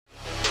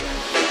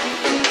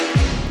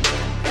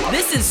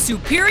This is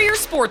Superior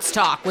Sports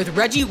Talk with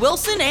Reggie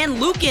Wilson and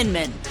Luke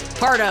Inman,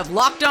 part of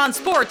Locked On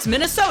Sports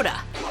Minnesota,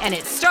 and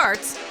it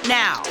starts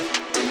now.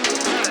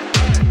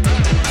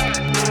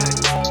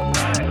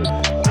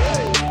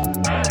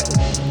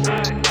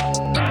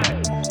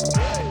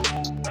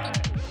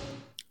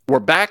 We're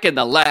back in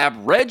the lab.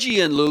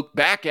 Reggie and Luke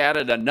back at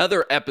it.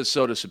 Another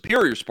episode of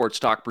Superior Sports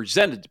Talk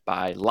presented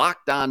by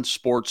Locked On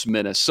Sports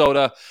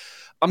Minnesota.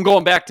 I'm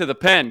going back to the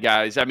pen,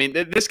 guys. I mean,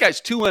 this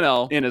guy's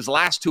 2-0 in his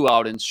last two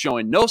outings,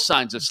 showing no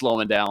signs of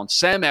slowing down.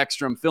 Sam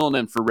Ekstrom filling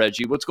in for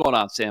Reggie. What's going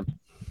on, Sam?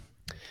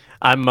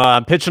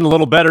 I'm pitching a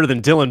little better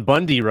than Dylan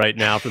Bundy right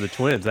now for the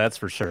Twins, that's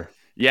for sure.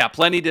 Yeah,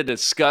 plenty to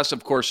discuss,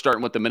 of course,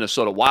 starting with the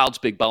Minnesota Wild's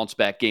big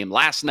bounce-back game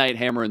last night,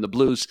 hammering the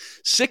Blues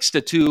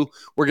 6-2.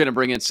 We're going to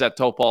bring in Seth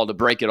Topol to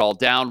break it all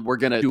down. We're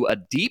going to do a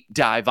deep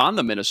dive on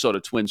the Minnesota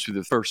Twins through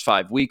the first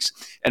 5 weeks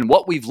and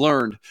what we've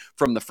learned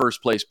from the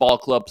first-place ball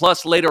club.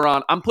 Plus, later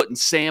on, I'm putting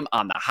Sam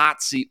on the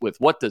hot seat with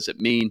what does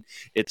it mean.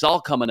 It's all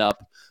coming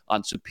up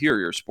on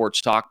Superior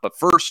Sports Talk. But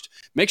first,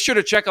 make sure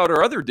to check out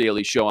our other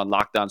daily show on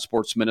Locked On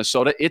Sports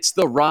Minnesota. It's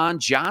the Ron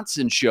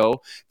Johnson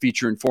Show,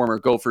 featuring former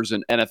Gophers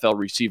and NFL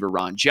receiver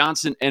Ron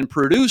Johnson and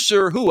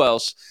producer, who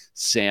else?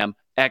 Sam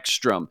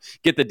Ekstrom.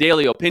 Get the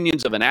daily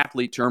opinions of an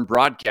athlete turned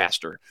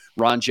broadcaster.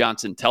 Ron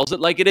Johnson tells it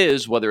like it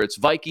is, whether it's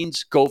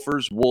Vikings,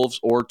 Gophers, Wolves,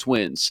 or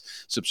Twins.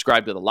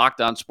 Subscribe to the Locked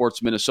On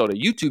Sports Minnesota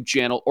YouTube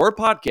channel or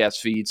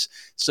podcast feeds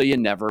so you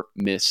never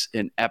miss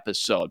an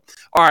episode.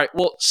 All right,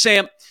 well,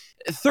 Sam,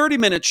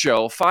 30-minute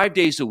show, 5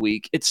 days a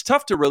week. It's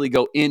tough to really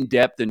go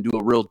in-depth and do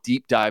a real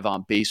deep dive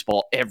on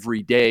baseball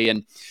every day.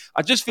 And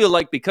I just feel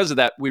like because of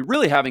that, we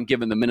really haven't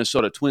given the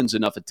Minnesota Twins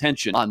enough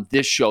attention on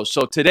this show.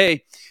 So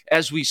today,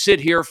 as we sit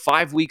here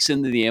 5 weeks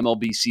into the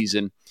MLB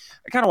season,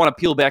 I kind of want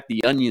to peel back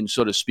the onion,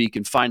 so to speak,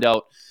 and find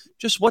out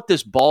just what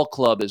this ball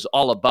club is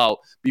all about.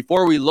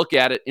 Before we look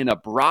at it in a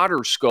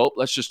broader scope,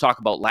 let's just talk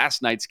about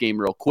last night's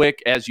game real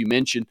quick. As you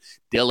mentioned,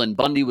 Dylan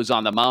Bundy was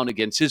on the mound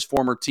against his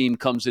former team,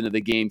 comes into the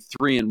game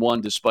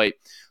 3-1 despite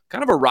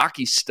kind of a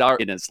rocky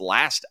start in his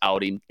last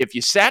outing. If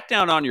you sat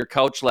down on your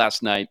couch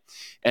last night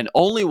and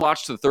only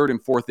watched the third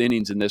and fourth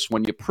innings in this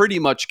one, you pretty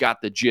much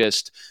got the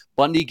gist.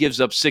 Bundy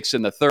gives up 6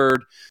 in the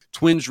third.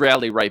 Twins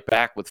rally right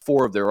back with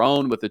 4 of their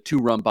own with a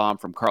 2-run bomb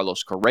from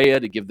Carlos Correa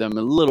to give them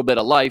a little bit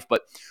of life.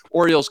 But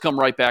Orioles come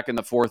right back in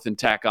the fourth and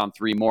tack on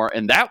 3 more.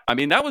 And that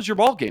was your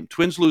ball game.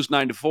 Twins lose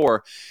 9-4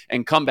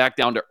 and come back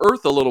down to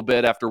earth a little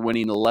bit after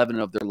winning 11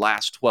 of their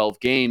last 12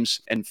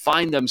 games and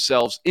find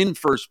themselves in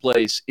first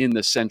place in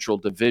the Central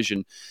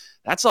Division.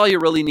 That's all you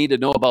really need to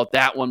know about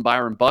that one.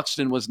 Byron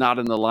Buxton was not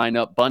in the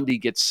lineup. Bundy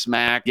gets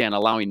smacked, again,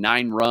 allowing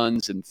 9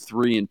 runs in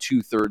 3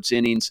 2/3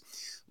 innings.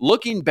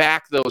 Looking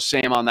back, though,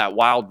 Sam, on that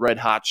wild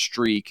red-hot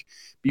streak,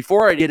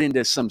 before I get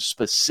into some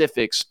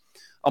specifics,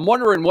 I'm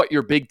wondering what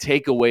your big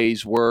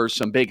takeaways were,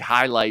 some big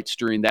highlights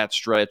during that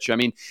stretch. I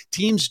mean,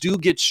 teams do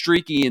get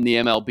streaky in the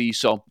MLB,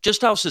 so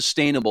just how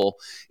sustainable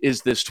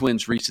is this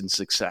Twins' recent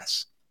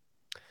success?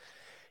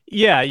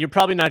 Yeah, you're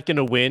probably not going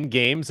to win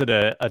games at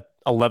a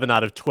 11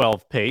 out of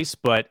 12 pace,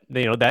 but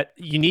that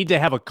you need to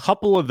have a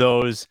couple of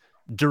those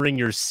during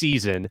your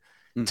season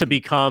to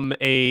become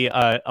a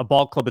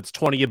ball club that's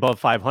 20 above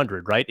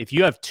 500, right? If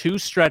you have 2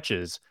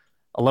 stretches,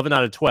 11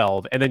 out of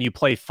 12, and then you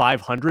play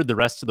 500 the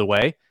rest of the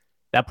way,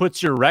 that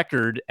puts your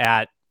record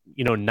at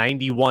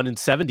 91 and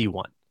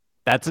 71.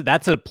 That's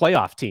a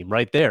playoff team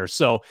right there.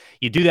 So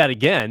you do that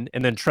again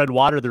and then tread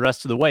water the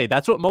rest of the way.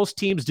 That's what most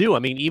teams do. I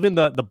mean, even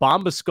the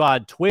Bomba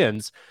Squad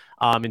Twins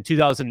in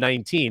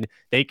 2019,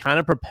 they kind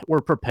of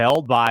were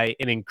propelled by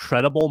an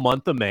incredible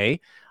month of May.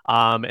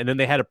 And then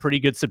they had a pretty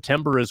good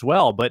September as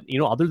well. But,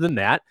 other than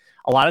that,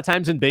 a lot of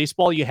times in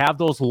baseball, you have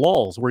those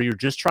lulls where you're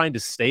just trying to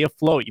stay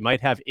afloat. You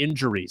might have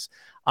injuries.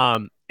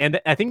 And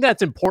I think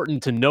that's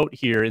important to note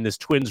here in this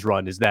Twins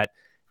run is that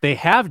they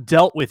have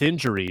dealt with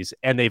injuries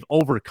and they've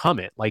overcome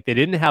it. Like they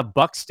didn't have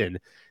Buxton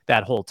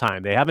that whole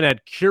time. They haven't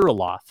had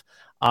Kirilloff.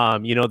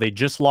 They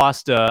just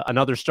lost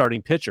another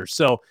starting pitcher.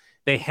 So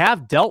they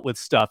have dealt with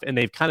stuff and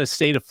they've kind of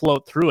stayed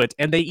afloat through it.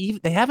 And they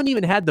haven't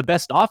even had the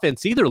best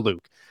offense either,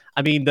 Luke.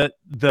 I mean,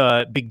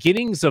 the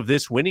beginnings of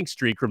this winning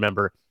streak,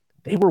 remember,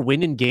 they were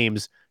winning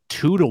games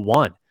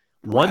 2-1,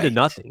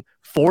 1-0,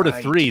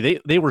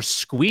 4-3. They were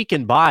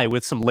squeaking by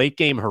with some late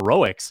game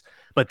heroics,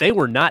 but they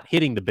were not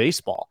hitting the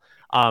baseball.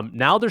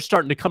 Now they're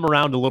starting to come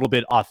around a little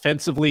bit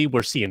offensively.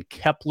 We're seeing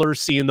Kepler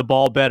seeing the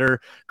ball better.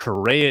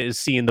 Correa is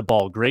seeing the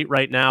ball great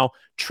right now.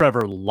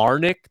 Trevor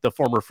Larnach, the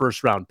former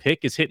first-round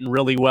pick, is hitting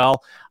really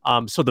well.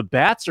 So the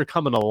bats are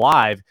coming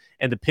alive,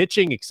 and the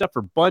pitching, except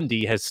for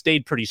Bundy, has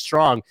stayed pretty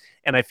strong.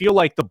 And I feel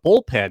like the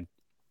bullpen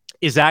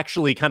is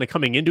actually kind of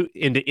coming into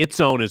its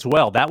own as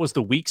well. That was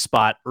the weak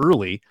spot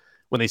early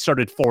when they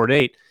started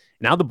 4-8.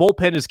 Now the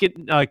bullpen is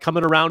getting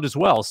coming around as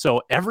well.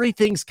 So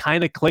everything's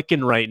kind of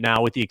clicking right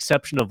now with the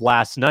exception of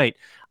last night.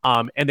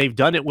 And they've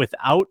done it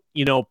without,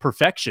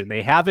 perfection.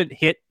 They haven't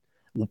hit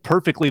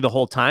perfectly the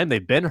whole time.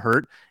 They've been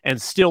hurt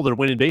and still they're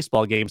winning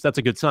baseball games. That's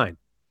a good sign.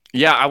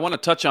 Yeah, I want to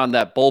touch on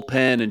that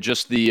bullpen and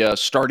just the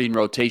starting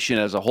rotation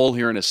as a whole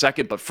here in a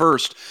second. But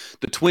first,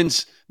 the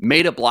Twins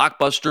made a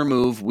blockbuster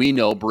move, we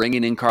know,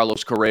 bringing in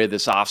Carlos Correa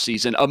this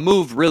offseason. A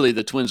move, really,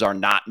 the Twins are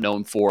not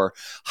known for.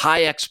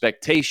 High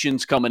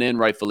expectations coming in,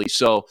 rightfully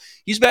so.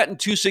 He's batting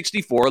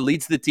 .264,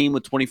 leads the team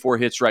with 24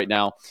 hits right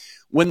now.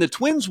 When the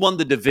Twins won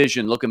the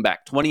division, looking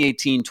back,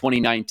 2018,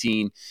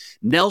 2019,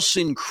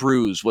 Nelson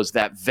Cruz was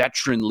that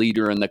veteran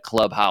leader in the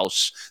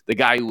clubhouse, the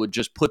guy who would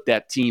just put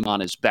that team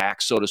on his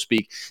back, so to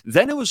speak.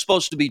 Then it was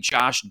supposed to be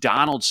Josh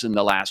Donaldson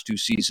the last 2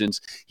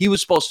 seasons. He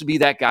was supposed to be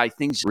that guy.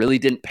 Things really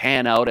didn't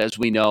pan out, as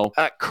we know.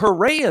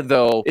 Correa,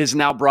 though, is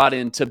now brought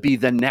in to be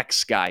the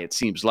next guy, it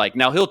seems like.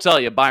 Now, he'll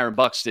tell you Byron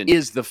Buxton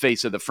is the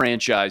face of the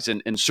franchise,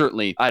 and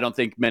certainly I don't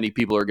think many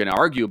people are going to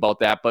argue about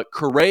that. But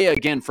Correa,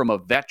 again, from a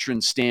veteran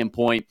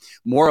standpoint,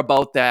 more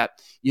about that,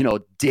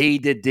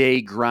 day-to-day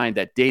grind,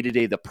 that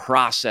day-to-day, the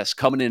process,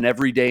 coming in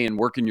every day and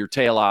working your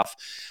tail off.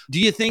 Do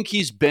you think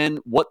he's been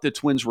what the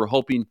Twins were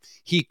hoping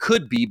he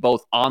could be,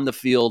 both on the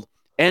field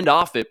and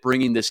off it,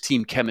 bringing this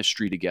team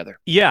chemistry together?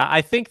 Yeah,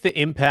 I think the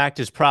impact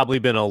has probably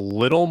been a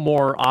little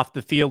more off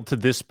the field to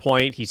this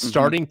point. He's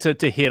starting to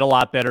hit a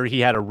lot better. He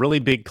had a really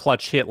big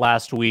clutch hit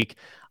last week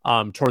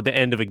toward the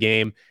end of a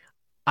game.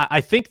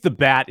 I think the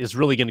bat is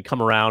really going to come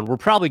around. We're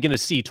probably going to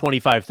see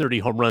 25, 30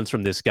 home runs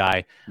from this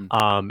guy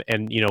and,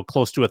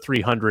 close to a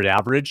 300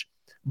 average.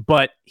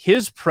 But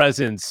his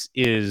presence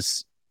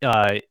is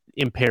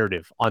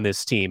imperative on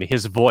this team,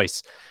 his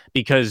voice,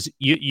 because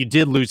you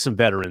did lose some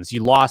veterans.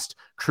 You lost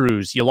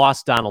Cruz, you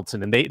lost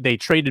Donaldson, and they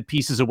traded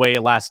pieces away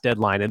at last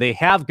deadline, and they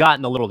have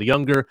gotten a little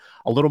younger,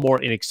 a little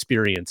more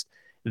inexperienced.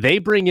 They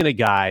bring in a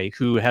guy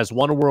who has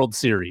won a World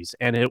Series,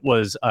 and it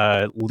was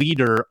a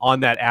leader on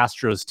that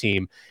Astros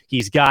team.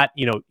 He's got,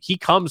 he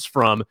comes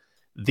from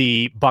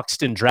the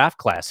Buxton draft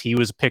class. He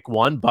was pick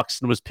 1,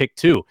 Buxton was pick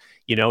 2.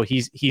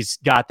 He's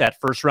got that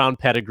first round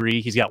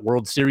pedigree. He's got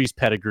World Series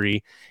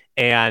pedigree.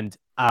 And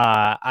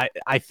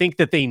I think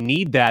that they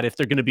need that if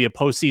they're going to be a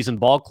postseason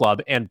ball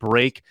club and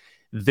break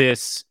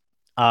this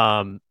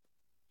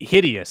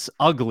hideous,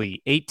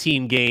 ugly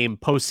 18-game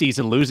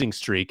postseason losing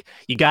streak.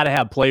 You got to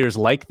have players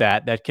like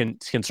that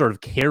can sort of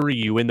carry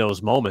you in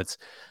those moments.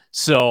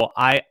 So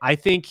I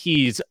think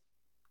he's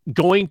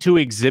going to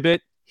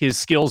exhibit his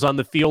skills on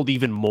the field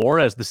even more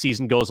as the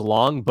season goes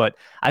along, but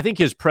I think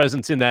his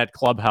presence in that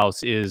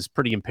clubhouse is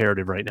pretty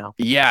imperative right now.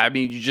 Yeah, I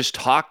mean, you just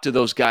talk to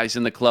those guys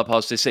in the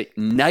clubhouse, they say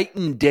night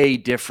and day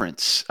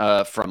difference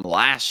from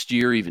last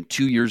year, even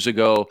 2 years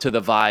ago, to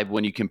the vibe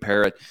when you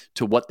compare it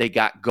to what they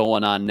got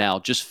going on now.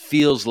 Just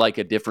feels like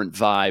a different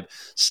vibe.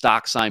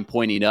 Stock sign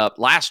pointing up.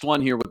 Last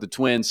one here with the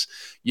Twins.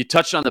 You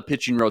touched on the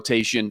pitching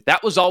rotation.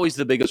 That was always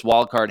the biggest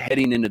wild card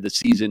heading into the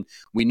season.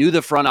 We knew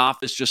the front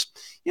office just,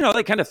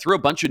 they kind of threw a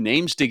bunch of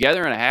names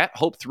together in a hat,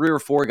 hoped 3 or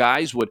 4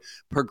 guys would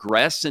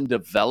progress and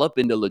develop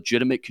into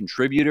legitimate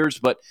contributors.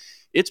 But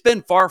it's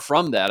been far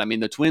from that. I mean,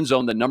 the Twins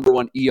own the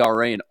 #1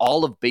 ERA in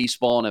all of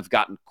baseball and have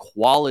gotten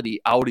quality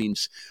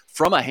outings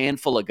from a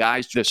handful of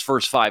guys this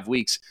first 5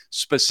 weeks.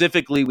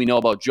 Specifically, we know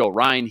about Joe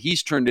Ryan.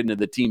 He's turned into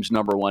the team's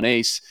 #1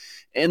 ace.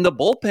 And the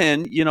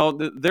bullpen,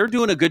 they're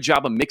doing a good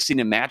job of mixing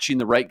and matching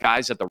the right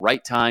guys at the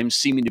right time,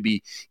 seeming to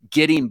be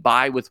getting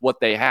by with what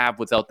they have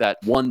without that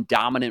one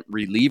dominant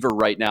reliever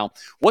right now.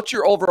 What's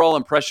your overall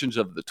impressions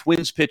of the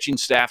Twins pitching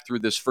staff through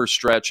this first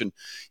stretch? And,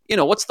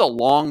 what's the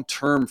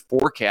long-term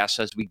forecast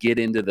as we get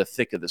into the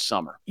thick of the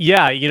summer?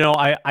 Yeah,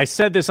 I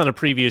said this on a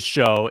previous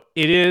show.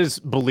 It is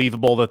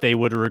believable that they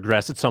would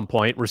regress at some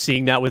point. We're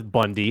seeing that with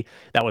Bundy.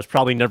 That was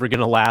probably never going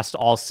to last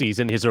all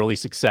season, his early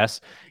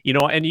success.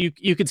 And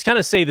you could kind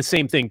of say the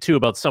same thing too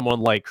about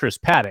someone like Chris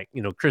Paddack.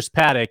 Chris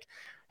Paddack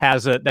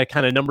has that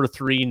kind of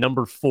 #3,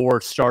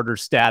 #4 starter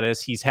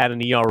status. He's had an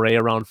ERA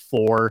around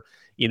 4,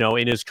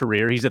 in his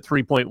career. He's at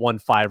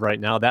 3.15 right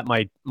now. That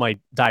might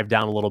dive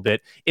down a little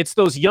bit. It's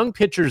those young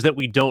pitchers that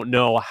we don't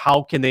know.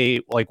 How can they,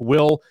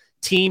 will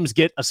teams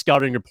get a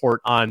scouting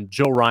report on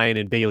Joe Ryan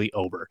and Bailey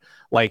Ober?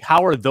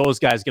 How are those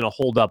guys going to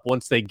hold up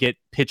once they get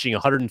pitching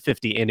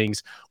 150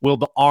 innings? Will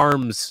the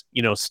arms,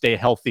 stay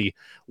healthy?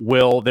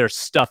 Will their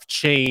stuff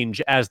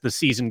change as the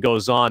season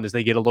goes on, as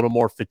they get a little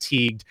more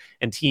fatigued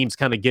and teams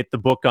kind of get the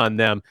book on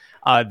them?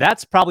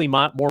 That's probably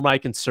more my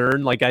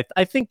concern.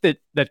 I think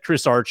that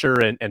Chris Archer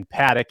and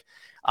Paddack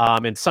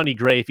and Sonny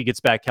Gray, if he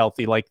gets back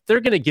healthy, they're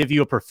going to give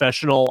you a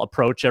professional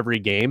approach every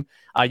game.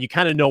 You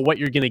kind of know what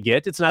you're going to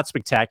get. It's not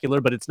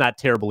spectacular, but it's not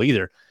terrible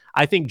either.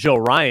 I think Joe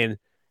Ryan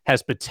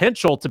has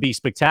potential to be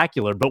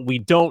spectacular, but we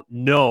don't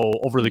know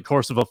over the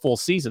course of a full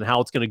season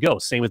how it's going to go.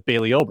 Same with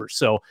Bailey Ober.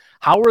 So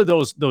how are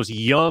those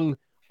young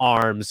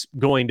arms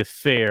going to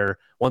fare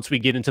once we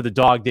get into the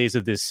dog days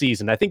of this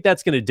season. I think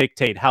that's going to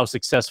dictate how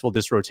successful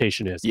this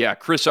rotation is. Yeah,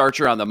 Chris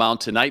Archer on the mound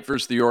tonight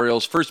versus the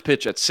Orioles. First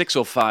pitch at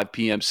 6:05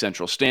 p.m.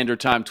 Central Standard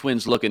Time.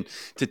 Twins looking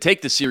to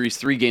take the series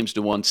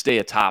 3-1, stay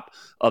atop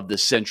of the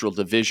Central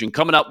Division.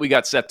 Coming up, we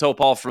got Seth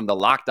Topol from the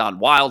Locked On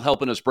Wild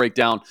helping us break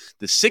down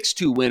the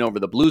 6-2 win over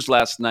the Blues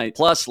last night.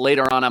 Plus,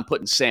 later on, I'm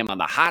putting Sam on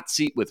the hot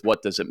seat with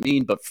What Does It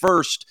Mean? But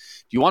first,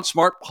 do you want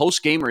smart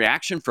post-game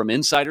reaction from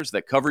insiders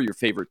that cover your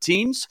favorite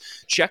teams?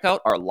 Check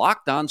out our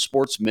Locked On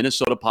Sports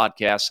Minnesota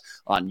podcast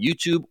on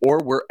YouTube or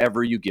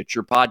wherever you get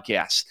your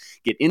podcasts.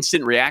 Get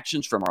instant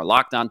reactions from our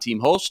Locked On team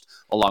host,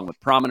 along with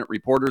prominent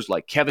reporters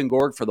like Kevin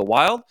Gorg for the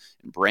Wild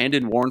and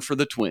Brandon Warren for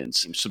the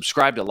Twins. And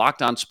subscribe to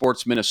Locked On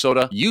Sports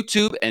Minnesota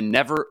YouTube and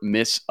never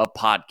miss a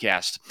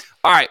podcast.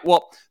 All right,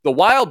 well, the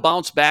Wild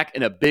bounced back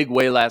in a big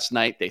way last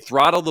night. They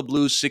throttled the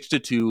Blues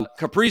 6-2.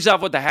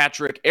 Kaprizov with the hat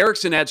trick.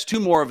 Eriksson adds 2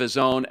 more of his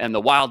own, and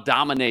the Wild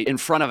dominate in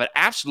front of an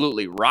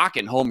absolutely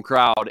rocking home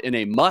crowd in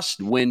a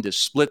must-win to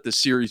split the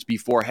series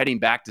before heading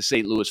back to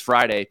St. Louis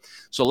Friday.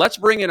 So let's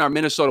bring in our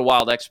Minnesota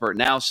Wild expert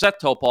now, Seth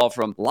Topol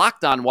from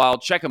Locked On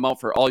Wild. Check him out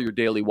for all your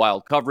daily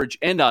Wild coverage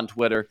and on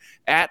Twitter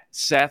at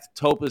Seth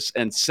Topus.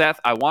 And Seth,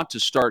 I want to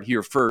start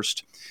here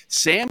first.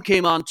 Sam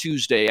came on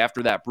Tuesday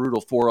after that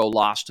brutal 4-0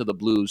 loss to the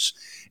Blues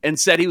and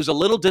said he was a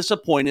little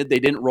disappointed they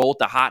didn't roll with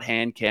the hot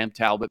hand Cam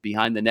Talbot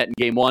behind the net in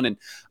Game 1. And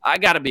I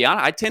got to be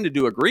honest, I tended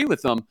to agree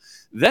with him.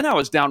 Then I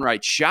was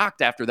downright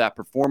shocked after that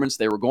performance.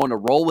 They were going to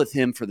roll with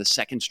him for the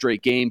second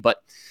straight game,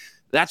 but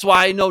that's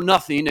why I know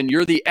nothing, and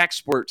you're the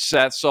expert,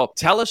 Seth. So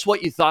tell us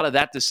what you thought of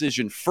that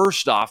decision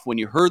first off when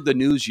you heard the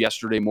news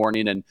yesterday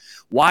morning and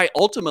why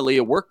ultimately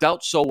it worked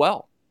out so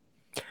well.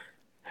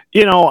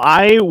 You know,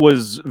 I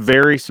was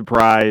very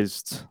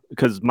surprised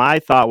because my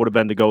thought would have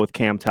been to go with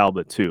Cam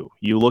Talbot too.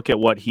 You look at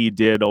what he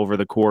did over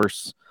the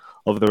course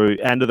of the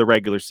end of the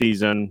regular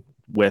season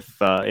with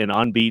an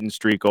unbeaten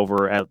streak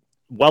over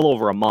well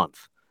over a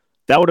month.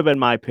 That would have been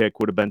my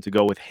pick, would have been to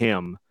go with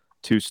him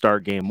to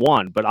start Game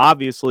 1. But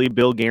obviously,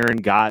 Bill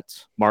Guerin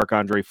got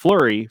Marc-Andre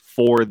Fleury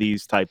for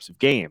these types of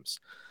games.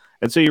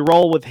 And so you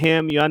roll with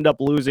him, you end up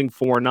losing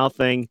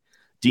 4-0.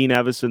 Dean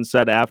Evason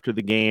said after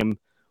the game,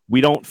 we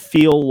don't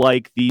feel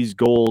like these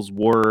goals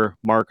were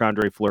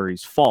Marc-Andre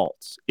Fleury's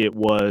faults. It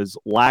was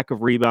lack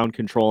of rebound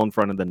control in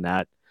front of the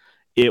net.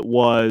 It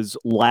was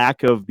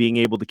lack of being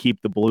able to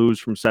keep the Blues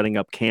from setting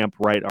up camp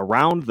right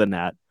around the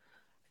net.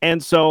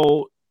 And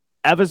so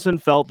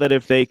Evason felt that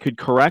if they could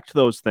correct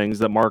those things,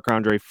 that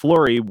Marc-Andre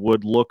Fleury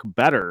would look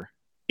better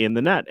in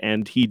the net.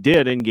 And he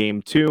did in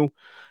Game 2.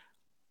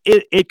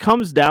 It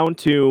comes down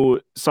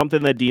to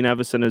something that Dean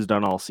Evason has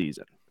done all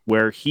season,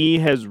 where he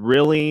has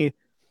really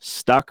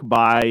stuck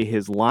by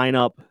his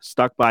lineup,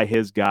 stuck by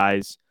his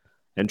guys,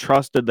 and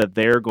trusted that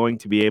they're going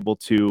to be able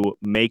to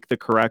make the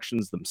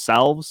corrections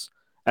themselves,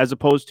 as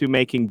opposed to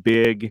making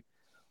big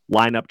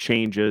lineup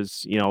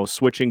changes,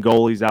 switching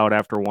goalies out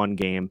after one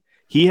game.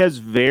 He has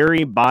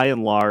very, by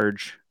and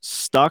large,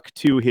 stuck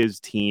to his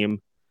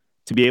team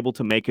to be able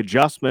to make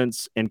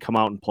adjustments and come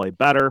out and play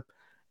better.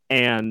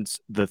 And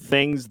the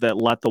things that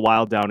let the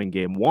Wild down in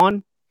Game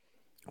 1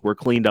 were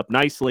cleaned up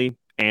nicely.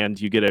 And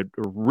you get a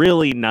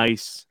really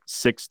nice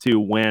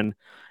 6-2 win.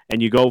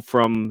 And you go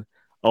from,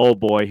 oh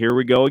boy, here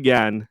we go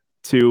again,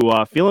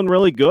 to feeling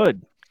really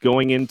good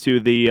going into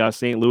the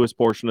St. Louis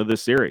portion of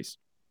this series.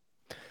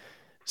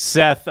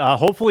 Seth,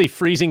 hopefully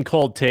Freezing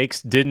Cold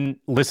Takes didn't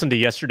listen to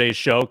yesterday's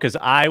show, because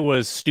I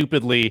was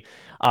stupidly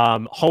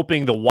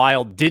hoping the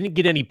Wild didn't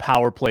get any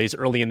power plays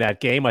early in that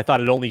game. I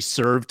thought it only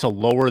served to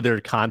lower their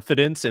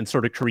confidence and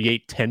sort of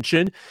create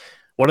tension.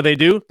 What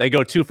do? They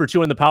go 2 for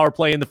 2 in the power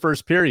play in the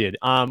first period.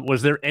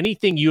 Was there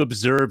anything you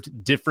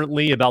observed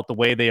differently about the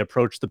way they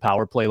approached the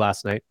power play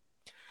last night?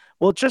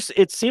 Well,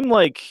 it seemed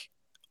like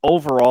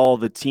overall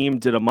the team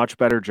did a much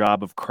better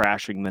job of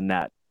crashing the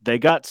net. They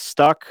got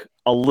stuck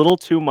a little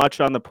too much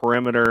on the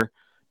perimeter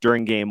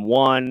during Game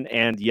 1,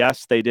 and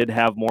yes, they did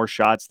have more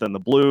shots than the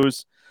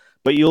Blues,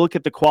 but you look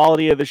at the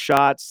quality of the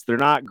shots, they're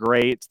not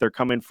great. They're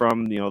coming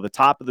from the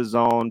top of the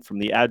zone, from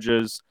the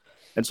edges.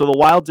 And so the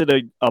Wild did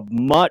a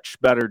much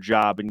better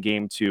job in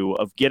Game 2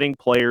 of getting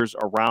players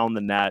around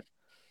the net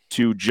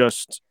to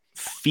just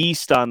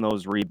feast on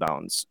those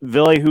rebounds.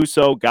 Ville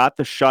Husso got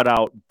the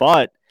shutout,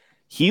 but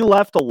he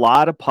left a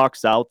lot of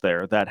pucks out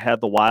there that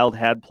had the Wild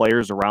had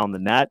players around the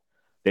net,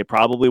 they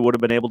probably would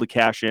have been able to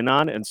cash in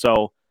on. And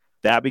so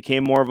that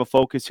became more of a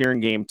focus here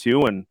in Game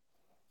 2. And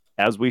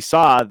as we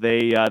saw,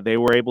 they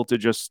were able to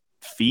just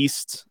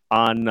feast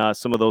on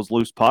some of those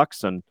loose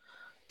pucks and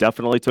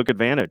definitely took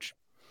advantage.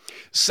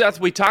 Seth,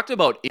 we talked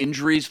about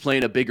injuries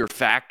playing a bigger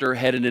factor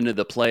heading into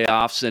the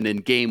playoffs and in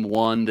Game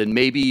 1 than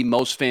maybe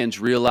most fans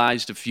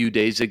realized a few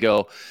days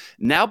ago.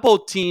 Now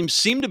both teams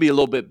seem to be a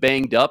little bit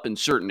banged up in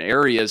certain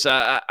areas.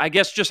 I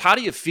guess just how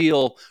do you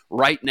feel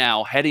right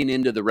now heading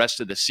into the rest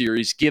of the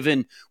series,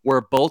 given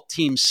where both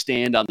teams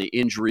stand on the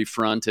injury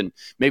front and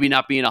maybe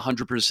not being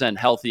 100%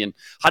 healthy? And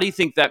how do you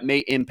think that may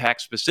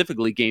impact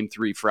specifically Game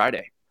 3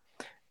 Friday?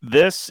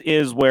 This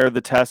is where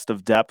the test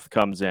of depth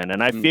comes in.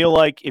 And I feel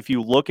like if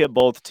you look at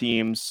both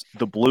teams,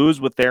 the Blues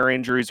with their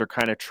injuries are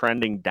kind of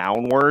trending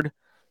downward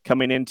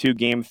coming into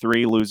game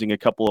 3, losing a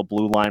couple of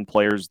blue line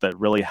players that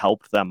really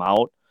helped them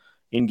out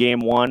in game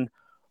 1.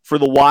 For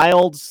the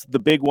Wilds, the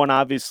big one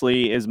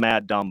obviously is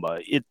Matt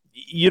Dumba.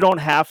 You don't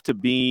have to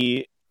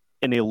be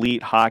an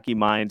elite hockey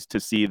mind to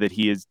see that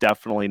he is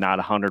definitely not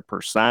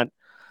 100%,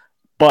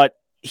 but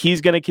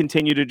he's going to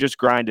continue to just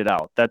grind it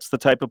out. That's the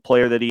type of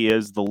player that he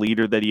is, the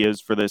leader that he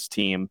is for this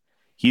team.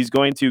 He's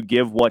going to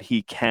give what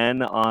he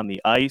can on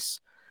the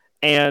ice.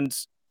 And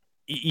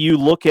you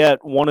look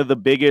at one of the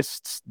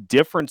biggest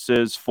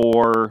differences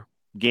for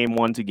game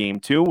 1 to game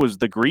 2 was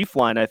the Grief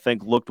line, I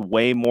think, looked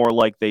way more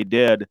like they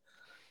did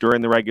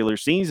during the regular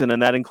season.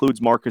 And that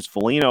includes Marcus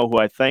Foligno, who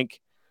I think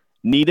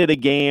needed a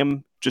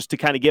game just to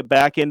kind of get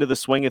back into the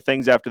swing of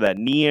things after that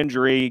knee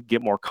injury,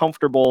 get more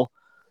comfortable.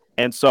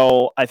 And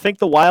so I think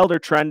the Wild are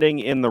trending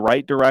in the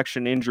right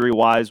direction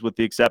injury-wise, with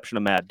the exception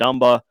of Matt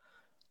Dumba.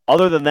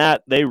 Other than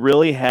that, they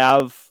really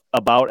have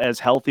about as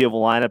healthy of a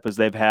lineup as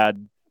they've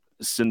had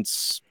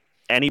since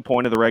any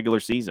point of the regular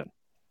season.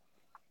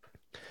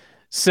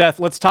 Seth,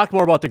 let's talk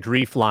more about the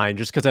Grief line,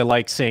 just because I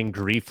like saying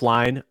Grief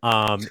line.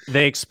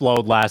 They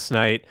explode last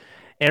night.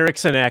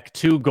 Eriksson Ek,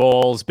 2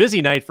 goals. Busy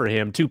night for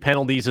him. 2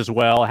 penalties as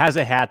well. Has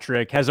a hat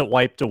trick. Has it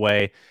wiped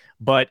away.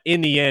 But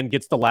in the end,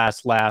 gets the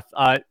last laugh.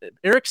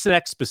 Eriksson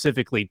Ek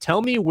specifically,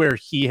 tell me where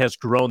he has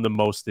grown the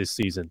most this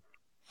season.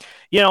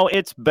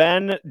 It's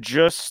been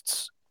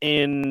just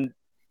in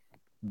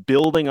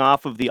building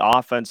off of the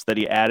offense that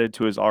he added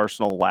to his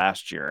arsenal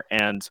last year.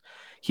 And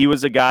he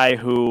was a guy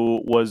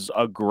who was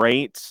a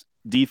great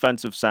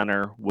defensive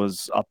center,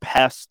 was a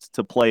pest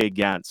to play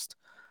against.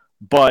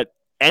 But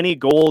any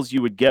goals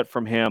you would get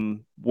from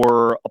him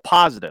were a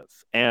positive.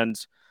 And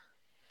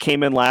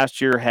came in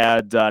last year,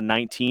 had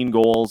 19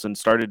 goals and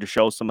started to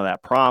show some of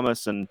that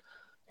promise. And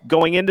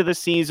going into the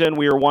season,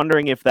 we were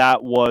wondering if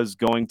that was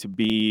going to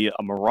be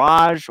a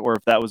mirage or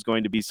if that was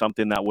going to be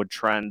something that would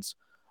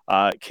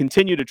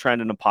continue to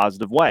trend in a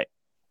positive way.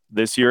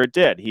 This year it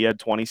did. He had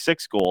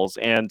 26 goals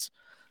and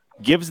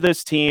gives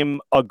this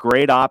team a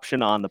great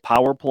option on the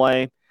power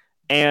play.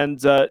 And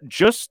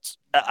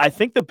I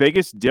think the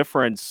biggest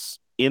difference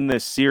in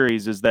this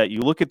series is that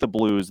you look at the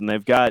Blues and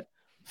they've got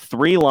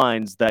 3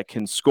 lines that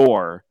can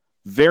score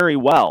very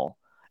well.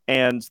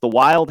 And the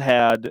Wild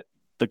had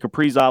the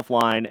Kaprizov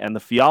line and the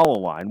Fiala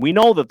line. We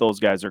know that those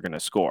guys are going to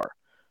score.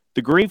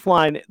 The Grief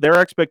line, their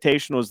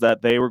expectation was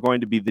that they were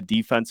going to be the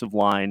defensive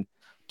line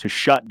to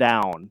shut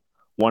down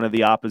one of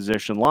the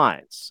opposition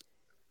lines.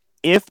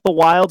 If the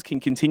Wild can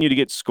continue to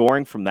get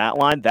scoring from that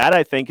line, that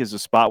I think is a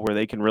spot where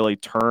they can really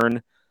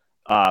turn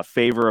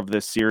favor of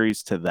this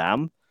series to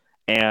them.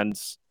 And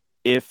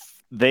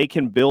if they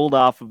can build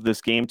off of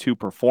this game 2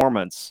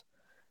 performance,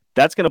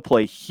 that's going to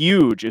play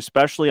huge,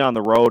 especially on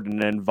the road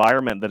in an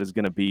environment that is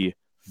going to be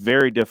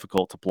very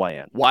difficult to play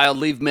in. Wild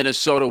leave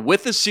Minnesota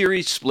with the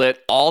series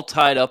split, all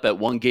tied up at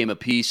 1 game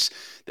apiece.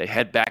 They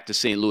head back to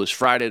St. Louis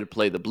Friday to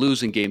play the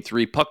Blues in Game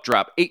 3. Puck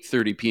drop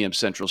 8:30 p.m.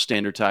 Central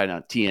Standard Time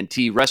on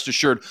TNT. Rest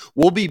assured,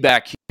 we'll be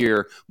back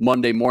here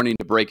Monday morning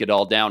to break it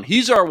all down.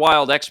 He's our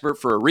Wild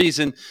expert for a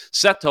reason.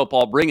 Seth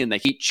Topol bringing the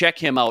heat. Check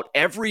him out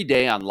every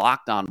day on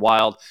Locked On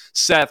Wild.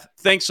 Seth,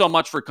 thanks so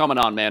much for coming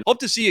on, man. Hope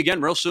to see you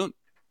again real soon.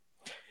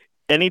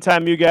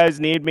 Anytime you guys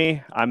need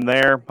me, I'm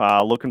there.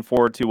 Looking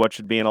forward to what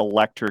should be an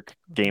electric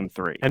Game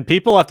 3. And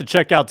people have to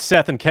check out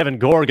Seth and Kevin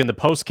Gorg in the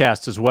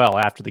postcast as well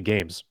after the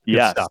games. Good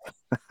yes.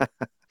 stuff.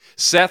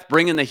 Seth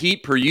bringing the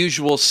heat per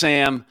usual.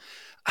 Sam,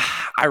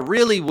 I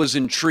really was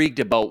intrigued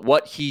about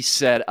what he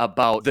said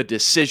about the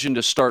decision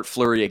to start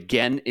Fleury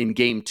again in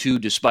Game 2,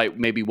 despite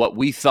maybe what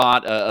we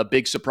thought a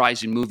big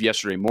surprising move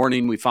yesterday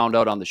morning we found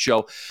out on the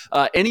show.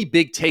 Any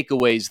big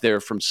takeaways there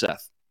from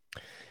Seth?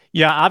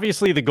 Yeah,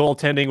 obviously the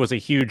goaltending was a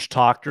huge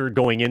talker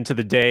going into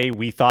the day.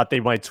 We thought they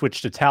might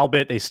switch to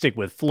Talbot. They stick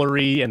with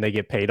Fleury, and they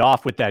get paid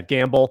off with that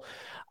gamble.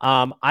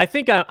 I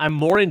think I'm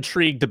more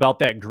intrigued about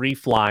that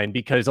Grief line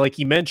because, like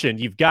you mentioned,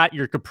 you've got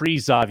your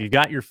Kaprizov, you've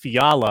got your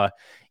Fiala.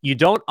 You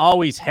don't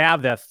always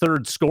have that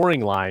third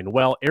scoring line.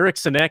 Well,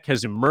 Eriksson Ek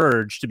has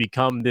emerged to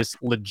become this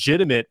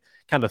legitimate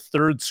kind of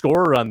third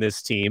scorer on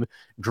this team.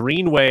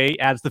 Greenway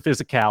adds the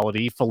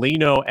physicality.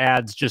 Foligno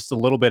adds just a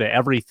little bit of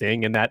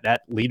everything and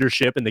that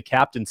leadership and the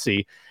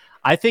captaincy.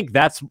 I think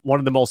that's one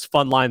of the most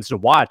fun lines to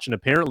watch. And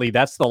apparently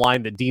that's the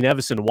line that Dean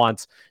Evison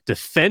wants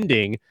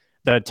defending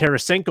the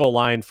Tarasenko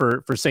line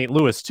for St.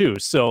 Louis too.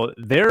 So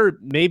they're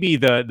maybe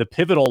the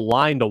pivotal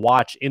line to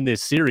watch in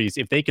this series.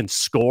 If they can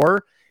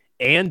score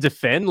and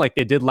defend like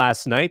they did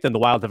last night, then the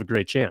Wild have a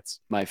great chance.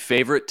 My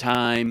favorite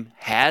time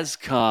has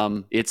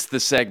come. It's the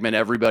segment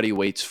everybody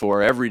waits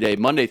for every day,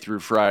 Monday through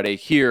Friday,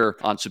 here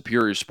on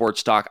Superior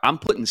Sports Talk. I'm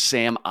putting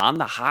Sam on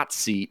the hot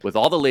seat with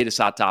all the latest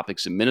hot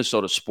topics in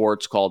Minnesota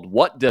sports called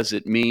What Does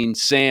It Mean?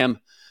 Sam,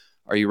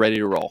 are you ready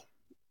to roll?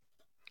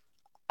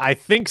 I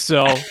think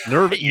so.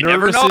 You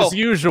never Nervous know. as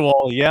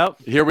usual.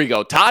 Yep. Here we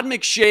go. Todd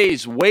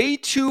McShay's way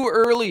too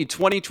early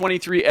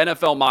 2023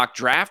 NFL mock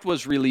draft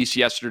was released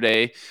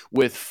yesterday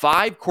with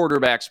 5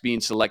 quarterbacks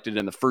being selected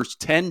in the first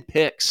 10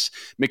 picks.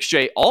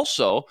 McShay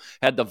also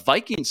had the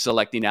Vikings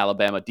selecting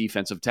Alabama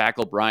defensive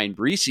tackle Brian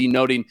Bresee,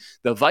 noting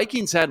the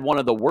Vikings had one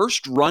of the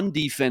worst run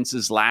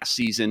defenses last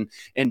season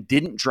and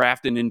didn't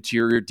draft an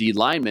interior D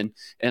lineman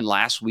in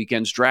last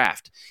weekend's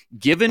draft.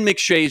 Given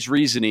McShay's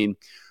reasoning,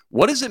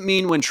 what does it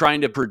mean when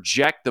trying to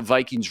project the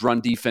Vikings run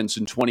defense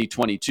in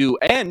 2022?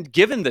 And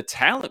given the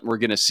talent we're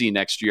going to see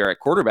next year at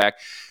quarterback,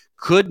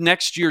 could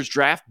next year's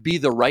draft be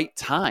the right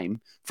time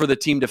for the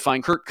team to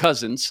find Kirk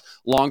Cousins'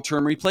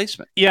 long-term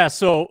replacement? Yeah.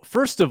 So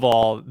first of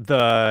all,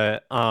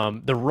 the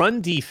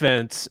run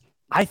defense,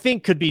 I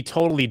think, could be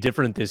totally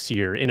different this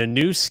year in a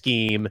new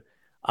scheme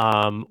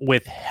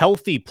with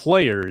healthy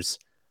players.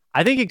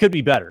 I think it could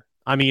be better.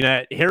 I mean,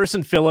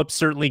 Harrison Phillips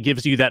certainly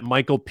gives you that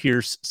Michael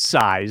Pierce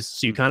size,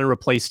 so you kind of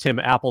replaced him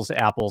apples to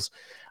apples.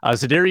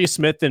 Zadarius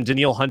Smith and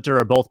Danielle Hunter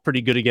are both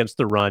pretty good against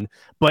the run,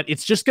 but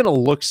it's just going to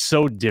look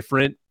so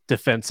different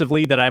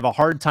defensively that I have a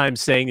hard time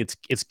saying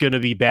it's going to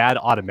be bad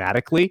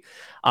automatically.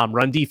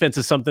 Run defense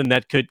is something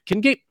that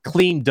can get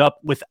cleaned up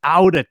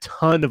without a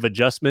ton of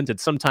adjustment, and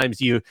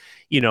sometimes you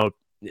know,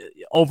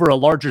 over a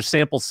larger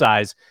sample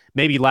size,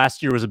 maybe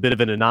last year was a bit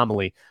of an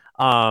anomaly.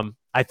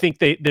 I think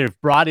they've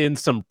brought in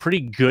some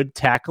pretty good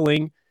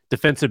tackling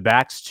defensive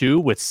backs too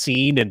with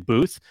Cine and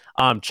Booth.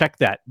 Check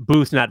that.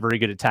 Booth not very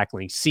good at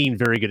tackling. Cine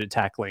very good at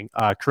tackling.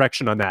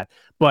 Correction on that.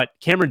 But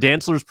Cameron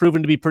Dantzler's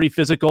proven to be pretty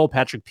physical.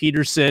 Patrick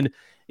Peterson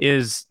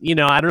is,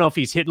 I don't know if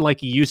he's hitting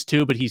like he used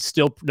to, but he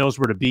still knows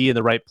where to be in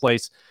the right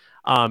place.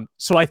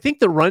 So I think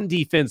the run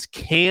defense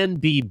can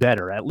be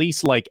better, at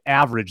least like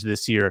average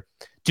this year.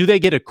 Do they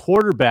get a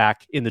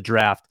quarterback in the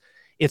draft?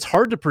 It's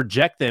hard to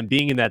project them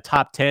being in that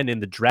top 10 in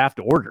the draft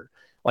order.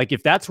 Like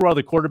if that's where all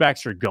the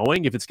quarterbacks are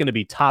going, if it's going to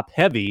be top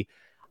heavy,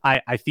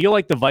 I feel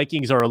like the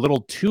Vikings are a little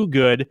too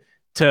good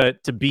to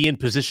be in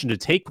position to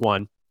take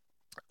one.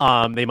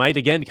 They might,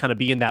 again, kind of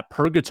be in that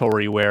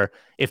purgatory where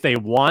if they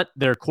want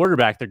their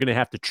quarterback, they're going to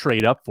have to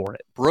trade up for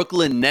it.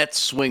 Brooklyn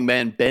Nets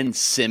swingman Ben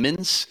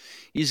Simmons,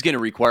 he's going to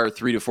require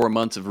 3 to 4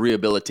 months of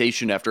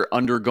rehabilitation after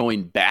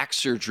undergoing back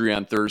surgery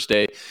on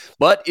Thursday,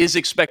 but is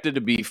expected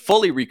to be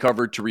fully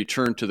recovered to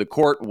return to the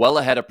court well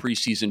ahead of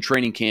preseason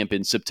training camp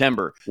in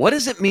September. What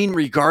does it mean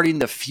regarding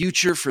the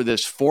future for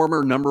this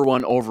former number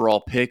 1 overall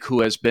pick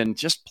who has been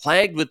just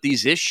plagued with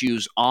these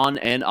issues on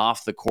and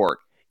off the court?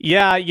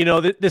 Yeah,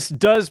 this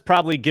does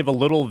probably give a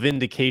little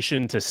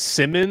vindication to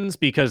Simmons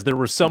because there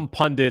were some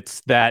pundits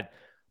that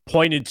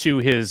pointed to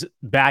his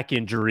back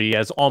injury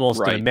as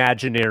almost an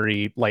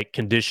imaginary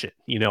condition,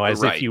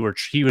 as if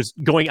he was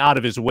going out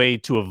of his way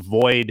to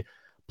avoid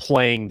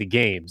playing the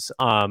games.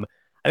 I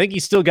think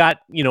he's still got,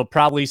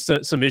 probably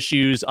some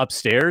issues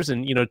upstairs.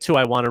 And, too,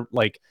 I want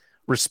to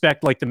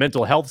respect the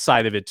mental health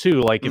side of it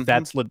too. If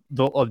that's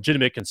the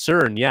legitimate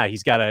concern, yeah,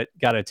 he's got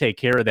to take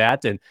care of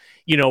that. And,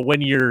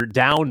 when you're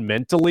down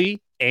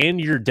mentally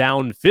and you're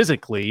down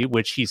physically,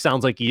 which he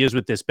sounds like he is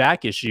with this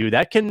back issue,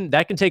 that can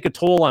take a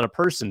toll on a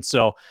person.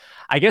 So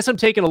I guess I'm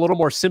taking a little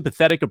more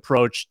sympathetic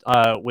approach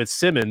with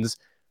Simmons,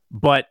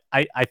 but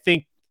I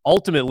think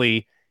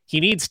ultimately he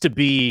needs to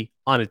be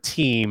on a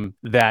team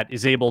that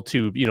is able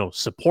to,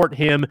 support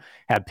him,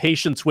 have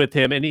patience with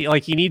him. And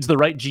he needs the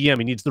right GM,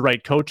 he needs the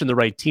right coach and the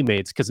right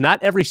teammates, because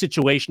not every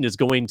situation is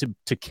going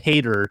to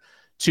cater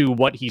to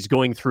what he's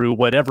going through,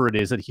 whatever it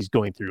is that he's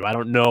going through. I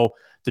don't know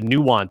the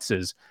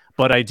nuances,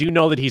 but I do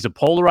know that he's a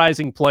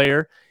polarizing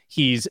player.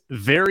 He's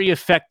very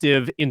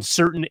effective in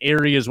certain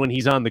areas when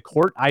he's on the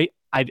court.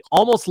 I'd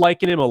almost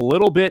liken him a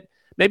little bit,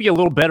 maybe a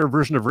little better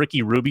version of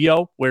Ricky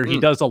Rubio, where he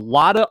does a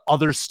lot of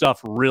other stuff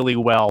really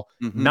well,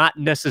 not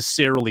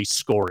necessarily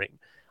scoring.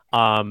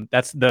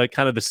 That's the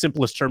kind of the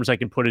simplest terms I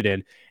can put it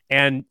in.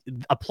 And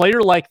a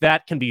player like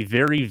that can be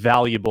very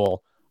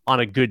valuable on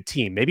a good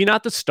team. Maybe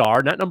not the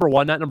star, not number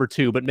 1, not number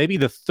 2, but maybe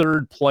the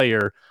third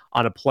player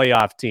on a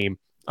playoff team.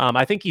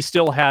 I think he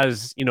still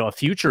has, a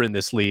future in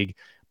this league,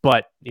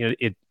 but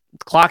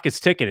clock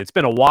is ticking. It's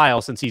been a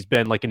while since he's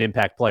been an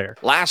impact player.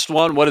 Last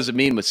one, what does it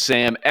mean with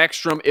Sam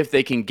Ekstrom? If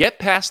they can get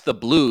past the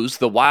Blues,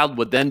 the Wild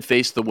would then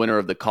face the winner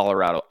of the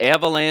Colorado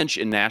Avalanche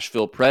and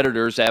Nashville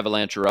Predators.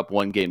 Avalanche are up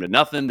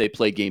 1-0. They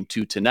play game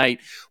 2 tonight.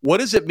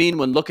 What does it mean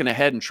when looking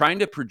ahead and trying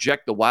to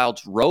project the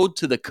Wild's road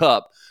to the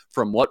Cup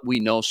from what we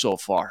know so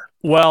far?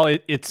 Well,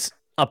 it's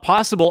a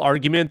possible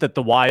argument that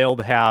the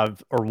Wild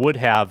have or would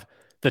have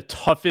the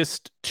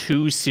toughest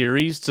 2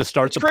 series to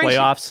start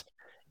playoffs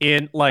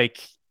in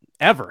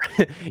ever.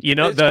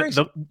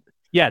 To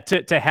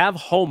have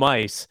home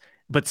ice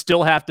but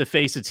still have to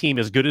face a team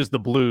as good as the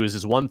Blues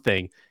is one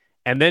thing,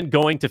 and then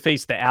going to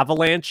face the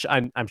Avalanche.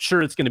 I'm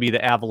sure it's going to be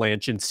the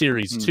Avalanche in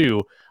series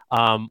 2,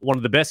 one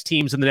of the best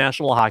teams in the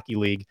National Hockey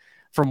League.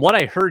 From what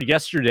I heard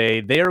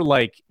yesterday, they're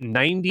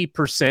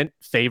 90%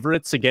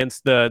 favorites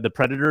against the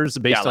Predators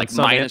based on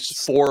some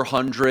minus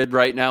 400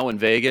 right now in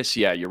Vegas.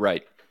 Yeah, you're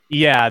right.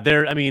 Yeah,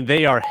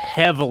 they are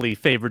heavily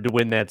favored to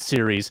win that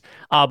series.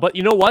 But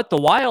you know what? The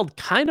Wild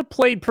kind of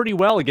played pretty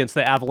well against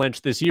the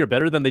Avalanche this year,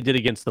 better than they did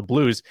against the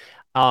Blues.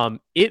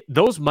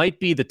 Those might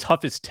be the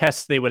toughest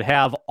tests they would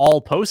have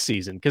all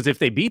postseason, because if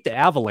they beat the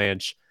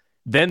Avalanche,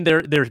 then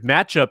their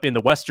matchup in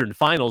the Western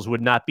Finals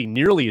would not be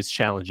nearly as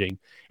challenging.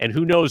 And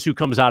who knows who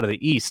comes out of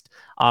the East?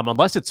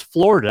 Unless it's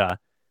Florida,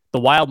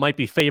 the Wild might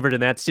be favored in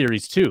that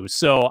series too.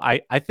 So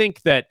I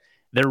think that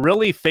they're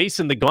really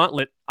facing the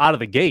gauntlet out of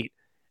the gate.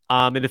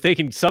 And if they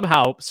can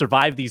somehow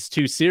survive these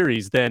two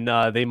series, then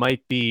they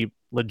might be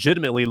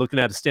legitimately looking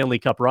at a Stanley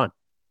Cup run.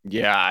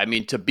 Yeah, I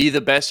mean, to be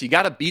the best, you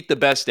got to beat the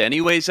best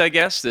anyways, I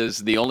guess, is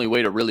the only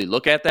way to really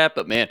look at that.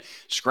 But, man,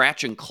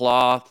 scratch and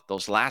claw,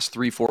 those last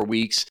 3-4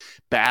 weeks,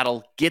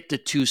 battle, get the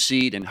 2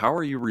 seed, and how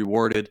are you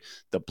rewarded?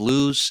 The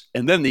Blues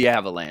and then the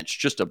Avalanche.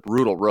 Just a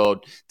brutal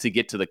road to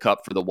get to the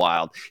Cup for the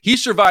Wild. He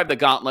survived the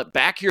gauntlet.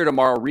 Back here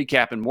tomorrow,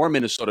 recapping more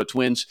Minnesota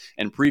Twins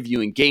and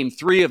previewing Game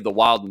 3 of the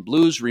Wild and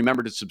Blues.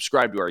 Remember to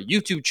subscribe to our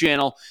YouTube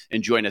channel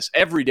and join us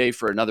every day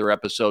for another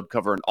episode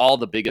covering all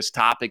the biggest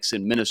topics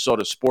in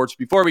Minnesota sports.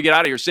 Before we get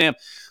out of here, Sam,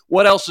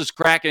 what else is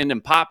cracking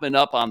and popping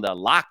up on the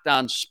Locked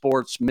On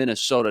Sports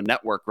Minnesota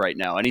network right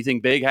now?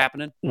 Anything big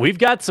happening? We've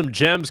got some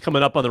gems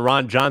coming up on the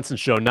Ron Johnson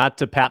show, not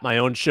to pat my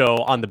own show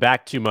on the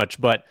back too much,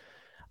 but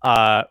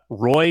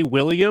Roy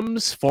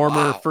Williams,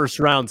 former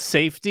first-round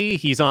safety,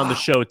 he's on the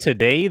show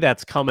today.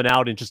 That's coming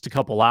out in just a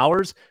couple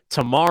hours.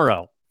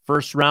 Tomorrow,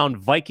 first-round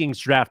Vikings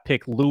draft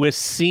pick Lewis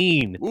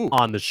Cine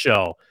on the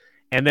show.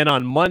 And then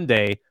on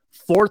Monday,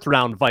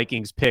 fourth-round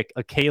Vikings pick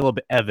Caleb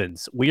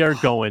Evans. We are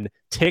going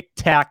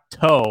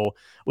tic-tac-toe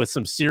with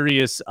some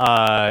serious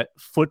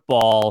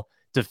football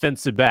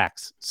defensive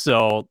backs.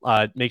 So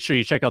make sure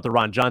you check out the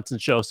Ron Johnson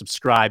show,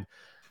 subscribe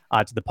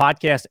to the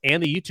podcast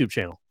and the YouTube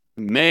channel.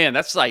 Man,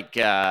 that's like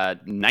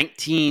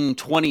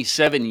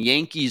 1927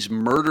 Yankees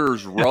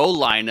Murderers Row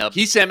lineup.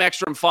 He's Sam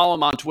Ekstrom. Follow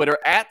him on Twitter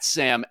at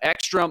Sam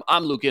Ekstrom.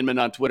 I'm Luke Inman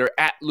on Twitter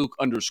at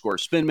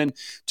Luke_Spinman.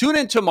 Tune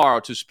in tomorrow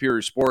to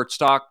Superior Sports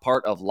Talk,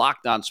 part of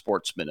Locked On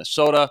Sports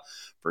Minnesota.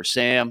 For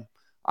Sam,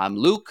 I'm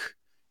Luke.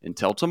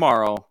 Until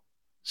tomorrow,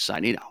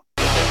 signing out.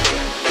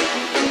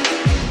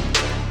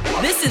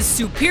 This is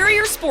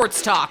Superior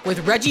Sports Talk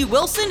with Reggie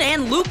Wilson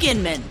and Luke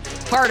Inman,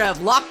 part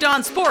of Locked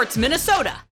On Sports Minnesota.